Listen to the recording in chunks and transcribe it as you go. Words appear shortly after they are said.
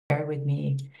Bear with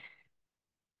me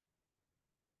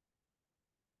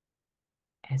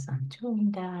as I'm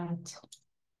doing that.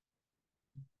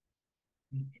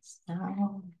 It's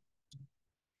now.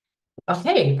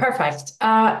 Okay, perfect.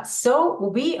 So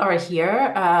we are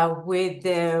here with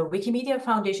the Wikimedia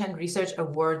Foundation Research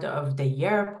Award of the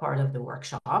Year, part of the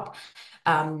workshop.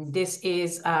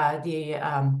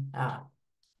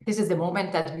 This is the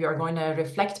moment that we are going to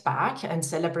reflect back and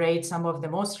celebrate some of the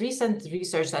most recent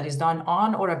research that is done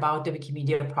on or about the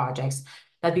Wikimedia projects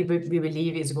that we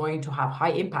believe is going to have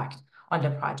high impact on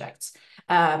the projects.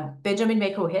 Benjamin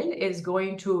Mako-Hill is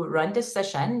going to run this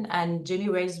session, and Jimmy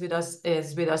Way is with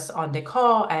us on the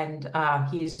call, and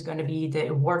he's going to be the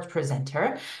award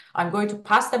presenter. I'm going to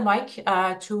pass the mic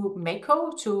to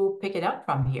Mako to pick it up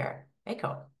from here. Mako.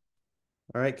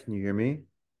 All right, can you hear me?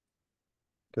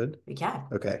 Good. We can.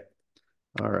 Okay.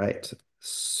 All right.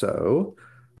 So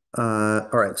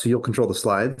you'll control the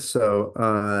slides.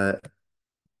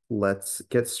 Let's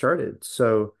get started.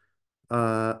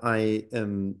 I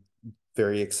am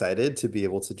very excited to be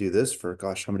able to do this for,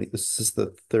 gosh, how many? This is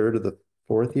the third or the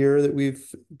fourth year that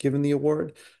we've given the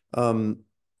award. Um,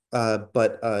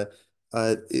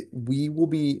 we will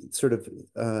be sort of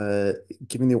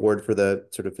giving the award for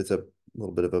it's a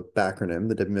little bit of a backronym,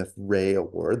 the WMF Ray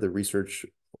Award, the Research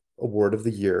Award of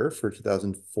the Year for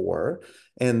 2004.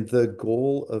 And the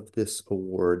goal of this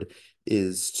award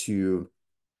is to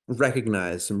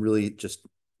recognize some really just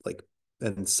like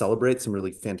and celebrate some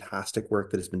really fantastic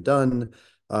work that has been done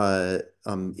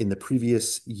in the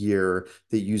previous year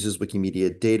that uses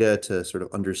Wikimedia data to sort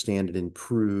of understand and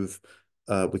improve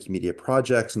Wikimedia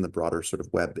projects and the broader sort of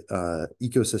web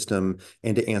ecosystem,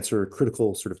 and to answer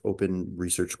critical sort of open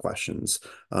research questions.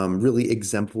 Really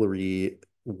exemplary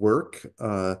work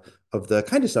of the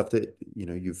kind of stuff that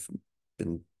you've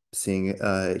been seeing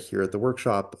here at the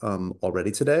workshop already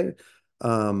today.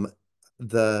 Um,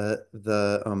 the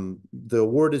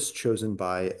award is chosen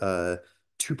by a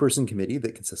two-person committee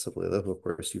that consists of Leila, who of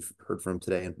course you've heard from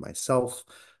today, and myself.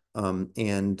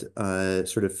 And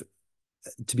sort of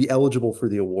to be eligible for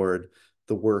the award,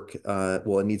 the work,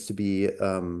 well, it needs to be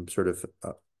on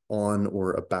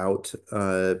or about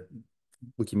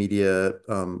Wikimedia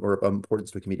or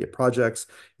importance to Wikimedia projects.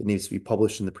 It needs to be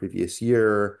published in the previous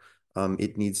year.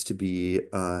 It needs to be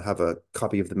have a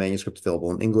copy of the manuscript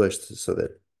available in English so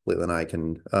that Leila and I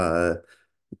can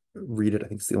read it. I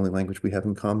think it's the only language we have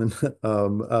in common.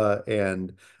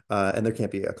 And there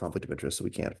can't be a conflict of interest, so we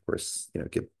can't, of course, I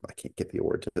can't give the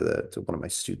award to one of my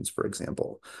students, for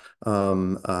example,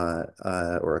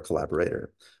 or a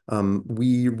collaborator.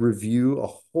 We review a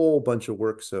whole bunch of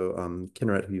work. So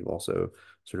Kinneret, who you've also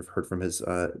sort of heard from, his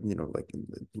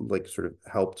like sort of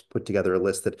helped put together a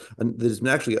list that there's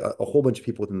been actually a whole bunch of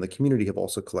people within the community have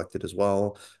also collected as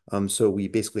well. So we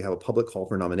basically have a public call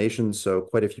for nominations. So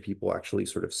quite a few people actually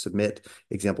sort of submit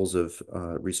examples of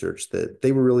research that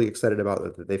they were really excited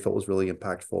about, that they felt was really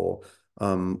impactful.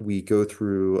 We go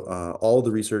through all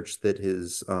the research that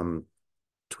is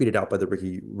tweeted out by the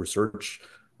Wiki Research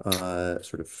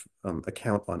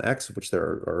account on X, of which there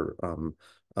are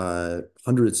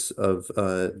hundreds of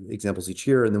examples each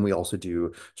year. And then we also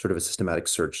do sort of a systematic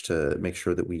search to make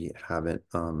sure that we haven't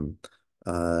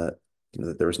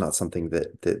that there was not something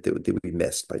that we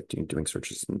missed by doing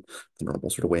searches in the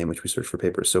normal sort of way in which we search for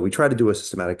papers. So we try to do a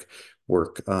systematic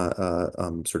work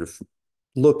sort of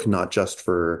look, not just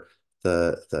for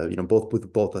both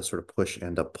with both a sort of push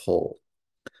and a pull.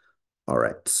 All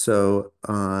right, so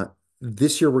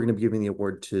this year we're going to be giving the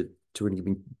award we're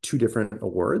giving two different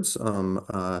awards.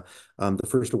 The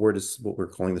first award is what we're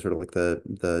calling the sort of like the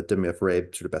WMF Ray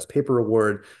sort of Best Paper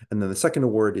Award, and then the second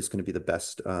award is going to be the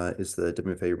best is the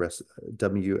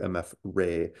WMF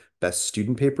Ray Best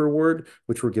Student Paper Award,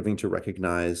 which we're giving to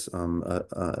recognize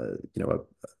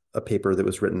a paper that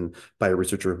was written by a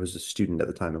researcher who was a student at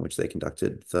the time in which they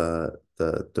conducted the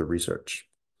research.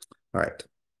 All right.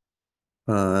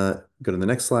 Go to the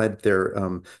next slide.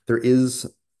 There is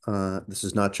this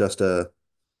is not just a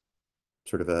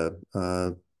sort of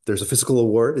there's a physical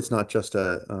award. It's not just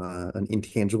an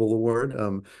intangible award.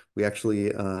 We actually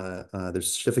there's a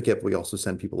certificate, but we also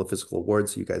send people a physical award.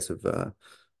 So you guys have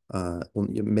well,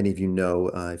 many of you know,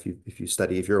 if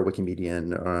you're a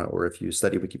Wikimedian or if you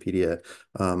study Wikipedia,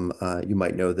 you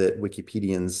might know that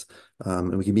Wikipedians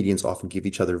and Wikimedians often give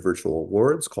each other virtual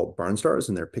awards called Barn Stars,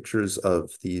 and they're pictures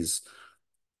of these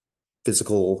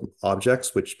physical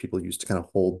objects which people use to kind of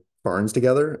hold barns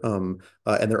together. And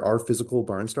there are physical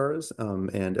barn stars,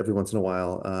 and every once in a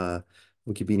while,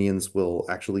 Wikipedians will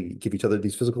actually give each other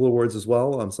these physical awards as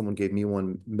well. Someone gave me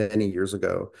one many years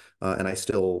ago, and I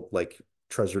still like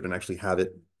treasured and actually have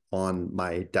it on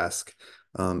my desk.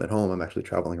 at home. I'm actually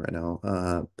traveling right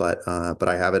now, but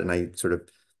I have it and I sort of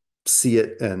see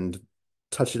it and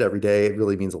touch it every day. It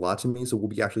really means a lot to me. So we'll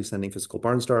be actually sending physical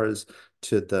barn stars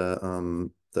to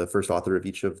the first author of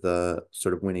each of the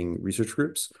sort of winning research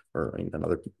groups, or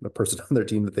a person on their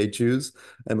team that they choose,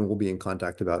 and then we'll be in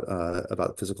contact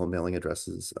about physical mailing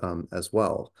addresses as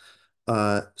well.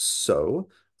 I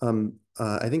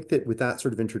think that with that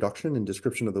sort of introduction and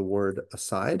description of the word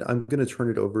aside, I'm going to turn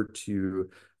it over to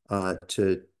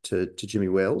Jimmy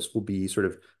Wales. Will be sort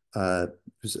of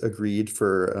who's agreed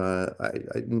for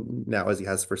now, as he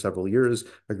has for several years,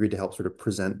 agreed to help sort of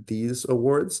present these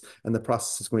awards. And the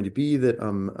process is going to be that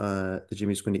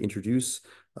Jimmy is going to introduce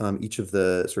each of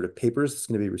the sort of papers that's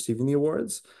going to be receiving the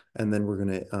awards, and then we're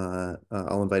going to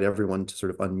I'll invite everyone to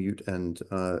sort of unmute and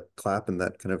clap in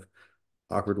that kind of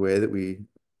awkward way that we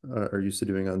are used to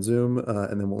doing on Zoom,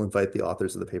 and then we'll invite the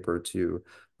authors of the paper to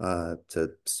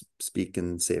speak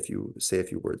and say a few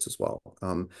words as well.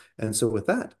 And so with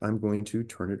that, I'm going to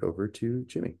turn it over to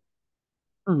Jimmy.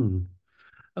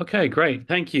 Okay, great.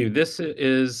 Thank you. This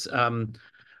is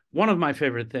one of my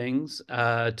favorite things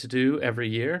to do every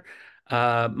year.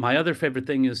 My other favorite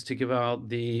thing is to give out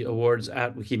the awards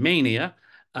at Wikimania,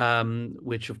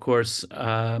 which of course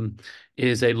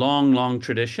is a long, long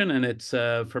tradition, and it's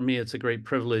for me, it's a great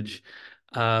privilege.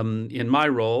 In my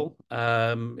role,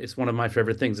 it's one of my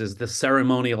favorite things is the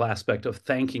ceremonial aspect of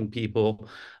thanking people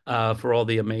for all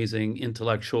the amazing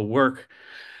intellectual work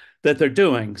that they're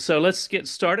doing. So let's get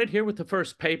started here with the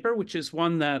first paper, which is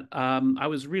one that I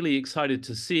was really excited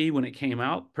to see when it came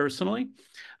out personally.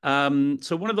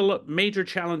 So one of the major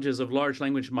challenges of large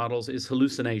language models is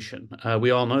hallucination. We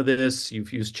all know this.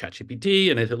 You've used ChatGPT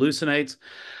and it hallucinates.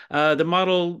 The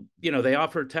model, they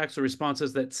offer text or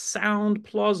responses that sound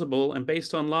plausible and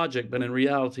based on logic, but in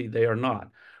reality, they are not.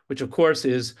 Which of course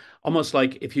is almost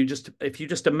like if you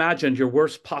just imagined your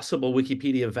worst possible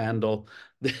Wikipedia vandal,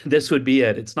 this would be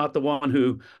it. It's not the one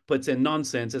who puts in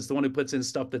nonsense. It's the one who puts in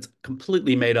stuff that's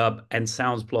completely made up and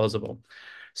sounds plausible.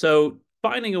 So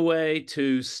finding a way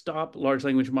to stop large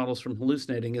language models from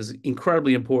hallucinating is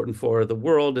incredibly important for the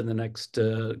world in the next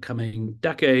coming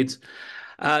decades.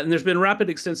 And there's been rapid,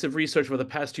 extensive research over the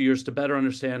past 2 years to better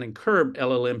understand and curb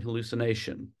LLM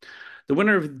hallucination. The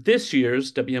winner of this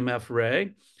year's WMF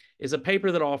Ray is a paper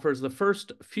that offers the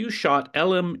first few-shot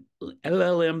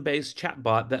LLM-based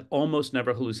chatbot that almost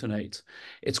never hallucinates.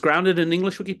 It's grounded in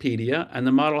English Wikipedia, and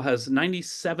the model has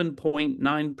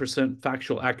 97.9%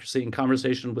 factual accuracy in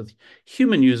conversation with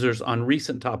human users on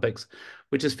recent topics,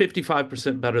 which is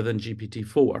 55% better than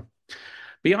GPT-4.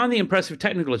 Beyond the impressive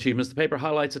technical achievements, the paper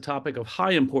highlights a topic of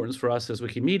high importance for us as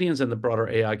Wikimedians and the broader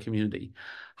AI community.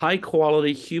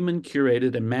 High-quality,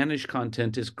 human-curated, and managed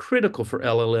content is critical for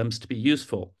LLMs to be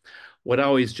useful. What I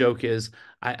always joke is,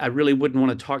 I really wouldn't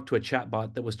want to talk to a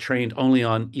chatbot that was trained only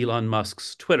on Elon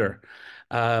Musk's Twitter.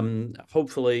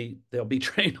 Hopefully, they'll be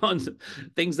trained on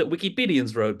things that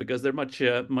Wikipedians wrote because they're much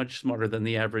smarter than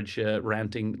the average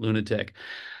ranting lunatic.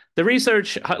 The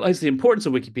research highlights the importance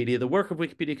of Wikipedia, the work of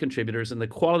Wikipedia contributors, and the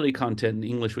quality content in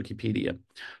English Wikipedia.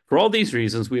 For all these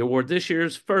reasons, we award this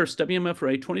year's first WMF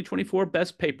Ray 2024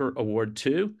 Best Paper Award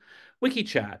to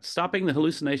WikiChat, Stopping the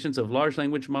Hallucinations of Large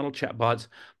Language Model Chatbots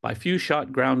by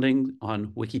Few-Shot Grounding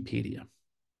on Wikipedia.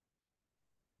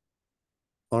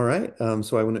 All right.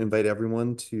 So I want to invite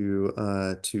everyone to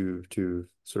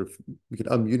sort of, we can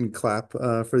unmute and clap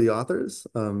for the authors.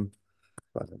 Right.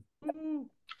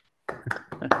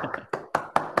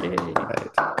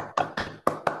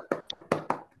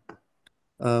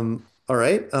 All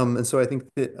right. And so I think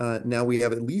that now we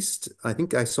have I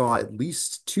think I saw at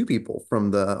least 2 people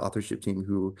from the authorship team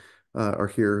who are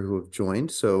here who have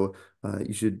joined. So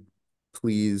you should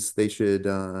they should,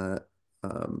 I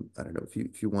don't know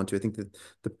if you want to. I think that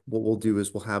what we'll do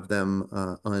is we'll have them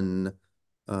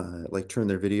turn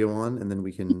their video on, and then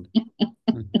we can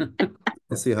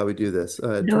let's see how we do this.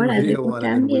 Turn the video on, and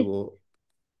then we will.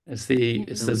 It's the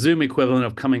Zoom equivalent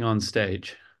of coming on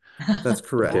stage. That's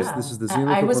correct. Yeah. This is the Zoom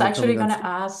I was equivalent of actually coming going on to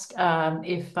ask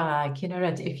if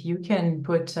Kinneret, if you can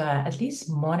put at least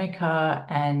Monica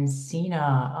and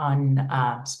Sina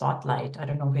on Spotlight. I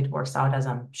don't know if it works out as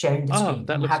I'm sharing the screen.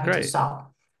 That I'm looks happy great. to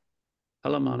stop.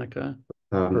 Hello, Monica.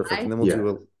 Perfect. And then we'll do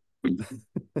a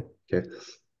Okay.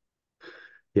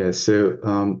 Yeah,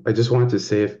 so I just wanted to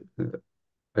say a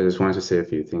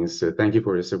few things. So thank you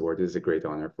for this award. It is a great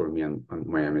honor for me and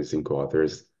my amazing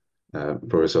co-authors.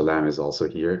 Professor Lam is also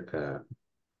here.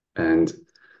 And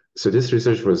so this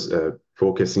research was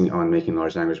focusing on making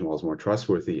large language models more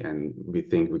trustworthy, and we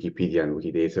think Wikipedia and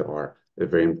Wikidata are a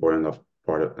very important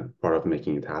part of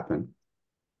making it happen.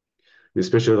 We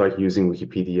especially like using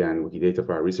Wikipedia and Wikidata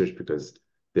for our research because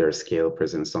their scale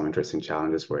presents some interesting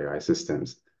challenges for AI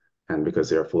systems, and because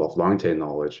they are full of long-tail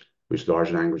knowledge, which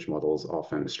large language models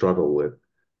often struggle with.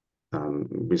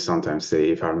 We sometimes say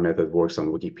if our method works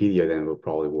on Wikipedia, then it will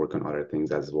probably work on other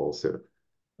things as well. So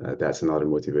that's another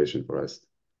motivation for us.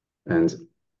 And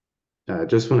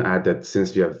just want to add that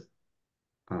since we have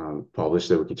published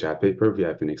the WikiChat paper, we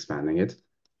have been expanding it.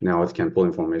 Now it can pull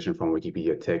information from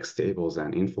Wikipedia text tables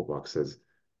and info boxes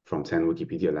from 10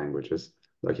 Wikipedia languages,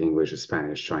 like English,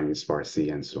 Spanish, Chinese,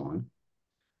 Farsi, and so on.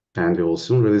 And we will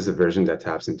soon release a version that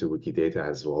taps into Wikidata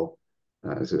as well.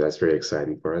 So that's very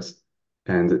exciting for us.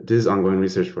 And this is ongoing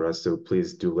research for us, so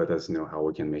please do let us know how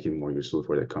we can make it more useful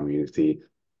for the community.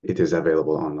 It is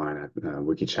available online at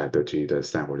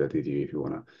wikichat.stanford.edu if you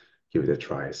want to give it a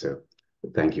try. So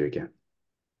thank you again.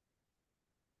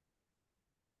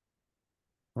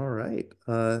 All right.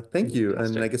 Thank you.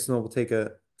 And I guess now we'll take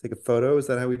a photo. Is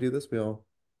that how we do this? We all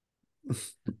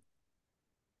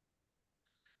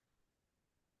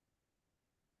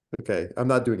Okay, I'm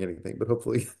not doing anything, but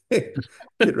hopefully get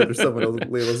rid of someone else.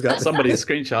 Layla's got somebody's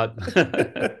screenshot.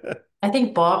 I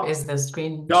think Bob is the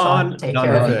screenshot Done.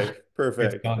 taker.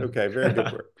 Perfect. Okay, very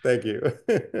good work. Thank you.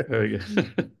 Very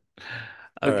good.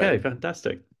 Okay, right.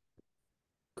 fantastic.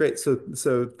 Great.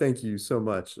 So thank you so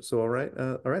much. So all right,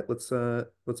 let's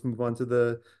move on to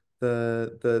the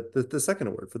second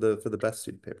award for the best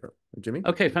student paper. Jimmy?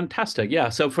 Okay, fantastic. Yeah.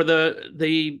 So for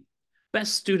the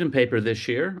best student paper this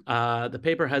year, the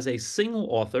paper has a single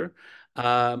author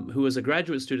who was a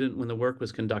graduate student when the work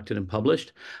was conducted and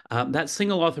published. That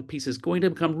single author piece is going to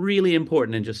become really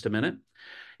important in just a minute.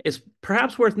 It's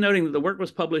perhaps worth noting that the work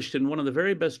was published in one of the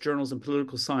very best journals in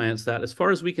political science that, as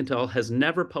far as we can tell, has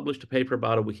never published a paper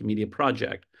about a Wikimedia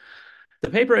project.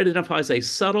 The paper identifies a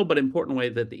subtle but important way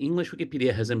that the English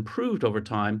Wikipedia has improved over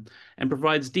time and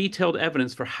provides detailed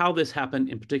evidence for how this happened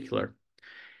in particular.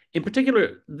 In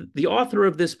particular, the author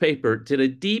of this paper did a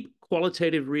deep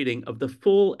qualitative reading of the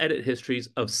full edit histories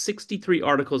of 63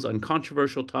 articles on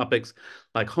controversial topics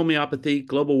like homeopathy,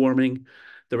 global warming,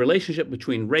 the relationship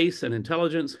between race and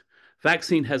intelligence,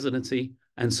 vaccine hesitancy,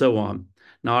 and so on.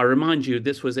 Now, I remind you,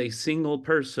 this was a single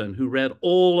person who read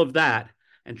all of that.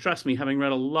 And trust me, having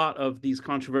read a lot of these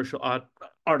controversial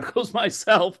articles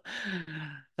myself,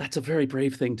 that's a very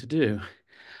brave thing to do.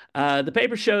 The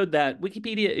paper showed that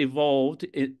Wikipedia evolved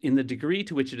in the degree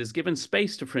to which it is given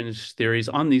space to fringe theories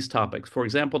on these topics. For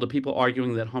example, to people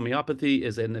arguing that homeopathy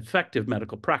is an effective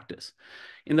medical practice.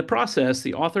 In the process,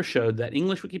 the author showed that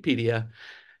English Wikipedia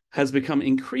has become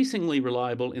increasingly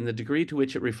reliable in the degree to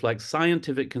which it reflects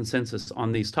scientific consensus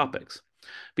on these topics.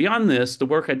 Beyond this, the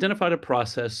work identified a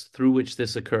process through which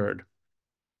this occurred.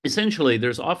 Essentially,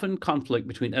 there's often conflict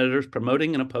between editors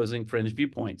promoting and opposing fringe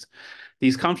viewpoints.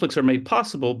 These conflicts are made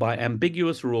possible by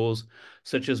ambiguous rules,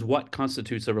 such as what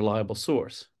constitutes a reliable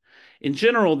source. In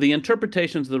general, the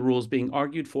interpretations of the rules being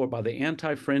argued for by the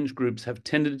anti-fringe groups have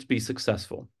tended to be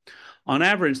successful. On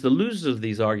average, the losers of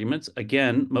these arguments,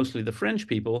 again, mostly the fringe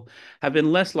people, have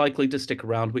been less likely to stick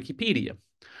around Wikipedia.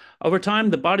 Over time,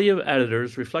 the body of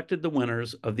editors reflected the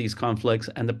winners of these conflicts,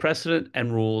 and the precedent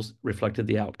and rules reflected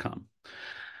the outcome.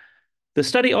 The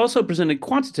study also presented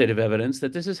quantitative evidence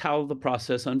that this is how the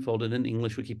process unfolded in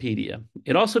English Wikipedia.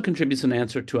 It also contributes an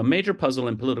answer to a major puzzle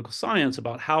in political science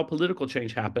about how political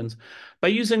change happens by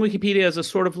using Wikipedia as a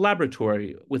sort of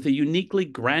laboratory with a uniquely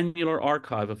granular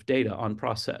archive of data on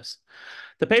process.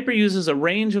 The paper uses a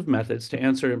range of methods to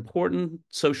answer important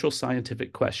social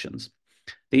scientific questions.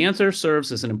 The answer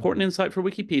serves as an important insight for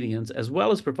Wikipedians, as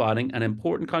well as providing an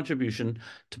important contribution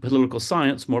to political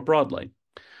science more broadly.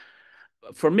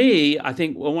 For me, I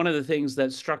think one of the things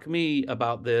that struck me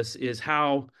about this is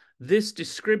how this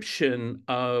description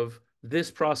of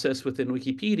this process within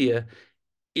Wikipedia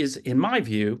is, in my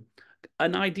view,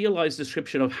 an idealized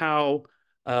description of how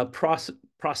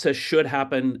process should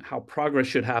happen, how progress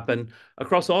should happen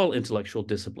across all intellectual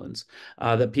disciplines,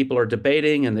 that people are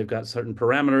debating and they've got certain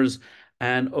parameters.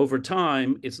 And over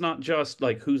time, it's not just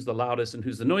like who's the loudest and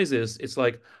who's the noisiest. It's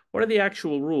like, what are the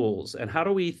actual rules? And how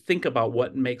do we think about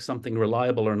what makes something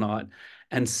reliable or not?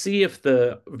 And see if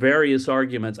the various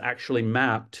arguments actually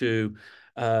map to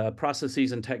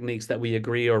processes and techniques that we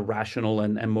agree are rational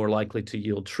and more likely to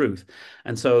yield truth.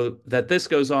 And so that this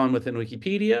goes on within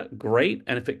Wikipedia, great.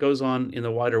 And if it goes on in the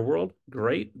wider world,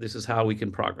 great. This is how we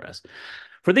can progress.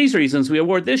 For these reasons, we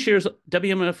award this year's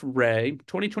WMF Ray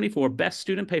 2024 Best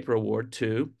Student Paper Award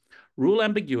to Rule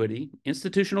Ambiguity,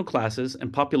 Institutional Classes,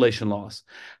 and Population Loss,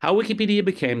 How Wikipedia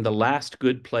Became the Last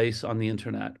Good Place on the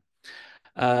Internet.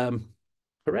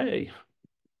 Hooray.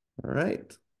 All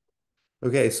right.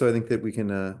 Okay, so I think that we can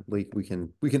like we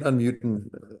can unmute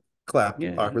and clap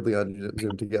Yeah. awkwardly on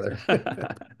Zoom together.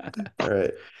 All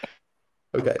right.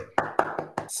 Okay.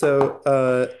 So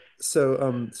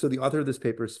so the author of this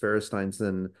paper, Sverre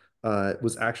Steinsen,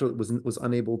 was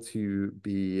unable to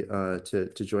be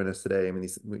to join us today. I mean,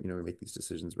 these we make these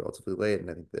decisions relatively late, and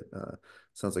I think that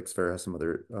sounds like Sverre has some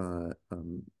other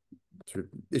sort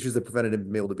of issues that prevented him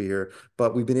from being able to be here.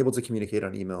 But we've been able to communicate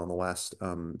on email in the last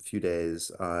few days,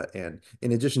 and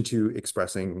in addition to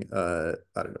expressing I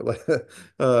don't know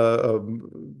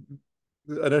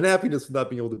an unhappiness with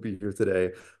not being able to be here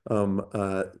today,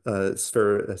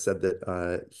 Sverre said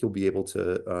that he'll be able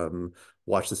to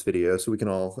watch this video, so we can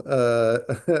all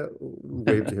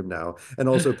wave to him now, and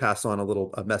also pass on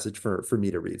a message for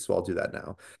me to read. So I'll do that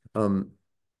now.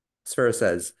 Sverre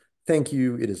says, "Thank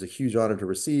you. It is a huge honor to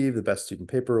receive the Best Student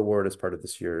Paper Award as part of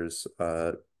this year's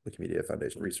Wikimedia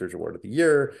Foundation Research Award of the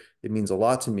Year. It means a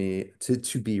lot to me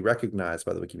to be recognized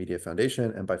by the Wikimedia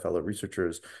Foundation and by fellow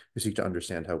researchers who seek to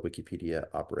understand how Wikipedia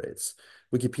operates.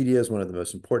 Wikipedia is one of the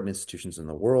most important institutions in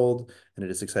the world, and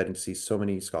it is exciting to see so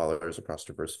many scholars across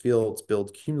diverse fields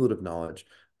build cumulative knowledge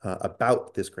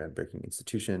about this groundbreaking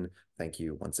institution. Thank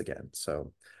you once again."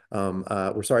 So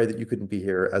we're sorry that you couldn't be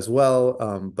here as well,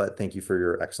 but thank you for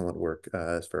your excellent work,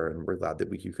 Sverre, and we're glad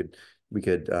that we could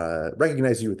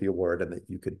recognize you with the award and that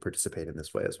you could participate in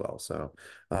this way as well. So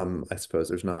I suppose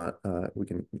there's not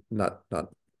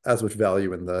as much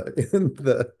value in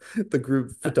the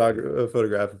group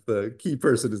photograph if the key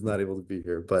person is not able to be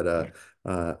here, but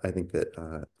I think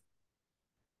that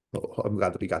I'm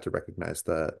glad that we got to recognize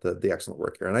the excellent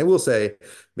work here. And I will say,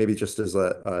 maybe just as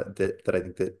that I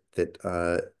think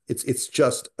that it's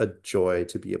just a joy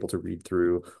to be able to read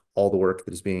through all the work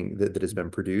that has been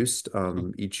produced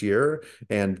each year.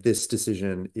 And this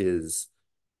decision is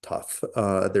tough.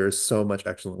 There is so much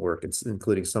excellent work,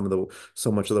 including so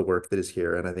much of the work that is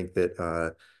here. And I think that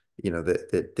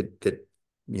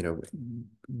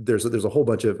there's a whole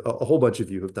bunch of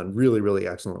you who have done really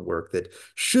excellent work that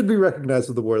should be recognized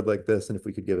with an award like this. And if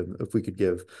we could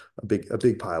give a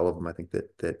big pile of them, I think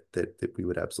that we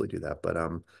would absolutely do that. But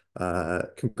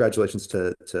congratulations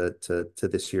to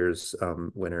this year's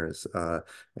winners.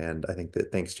 And I think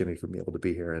that thanks, Jimmy, for being able to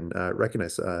be here and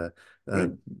recognize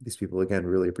these people again.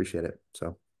 Really appreciate it.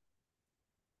 So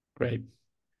great.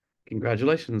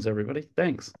 Congratulations, everybody.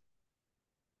 Thanks.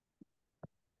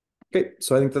 Okay,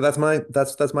 so I think that's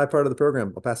my part of the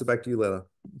program. I'll pass it back to you, Leila.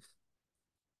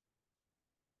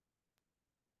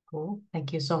 Cool.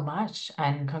 Thank you so much,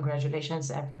 and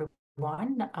congratulations,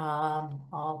 everyone.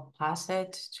 I'll pass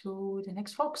it to the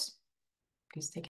next folks. Please take it.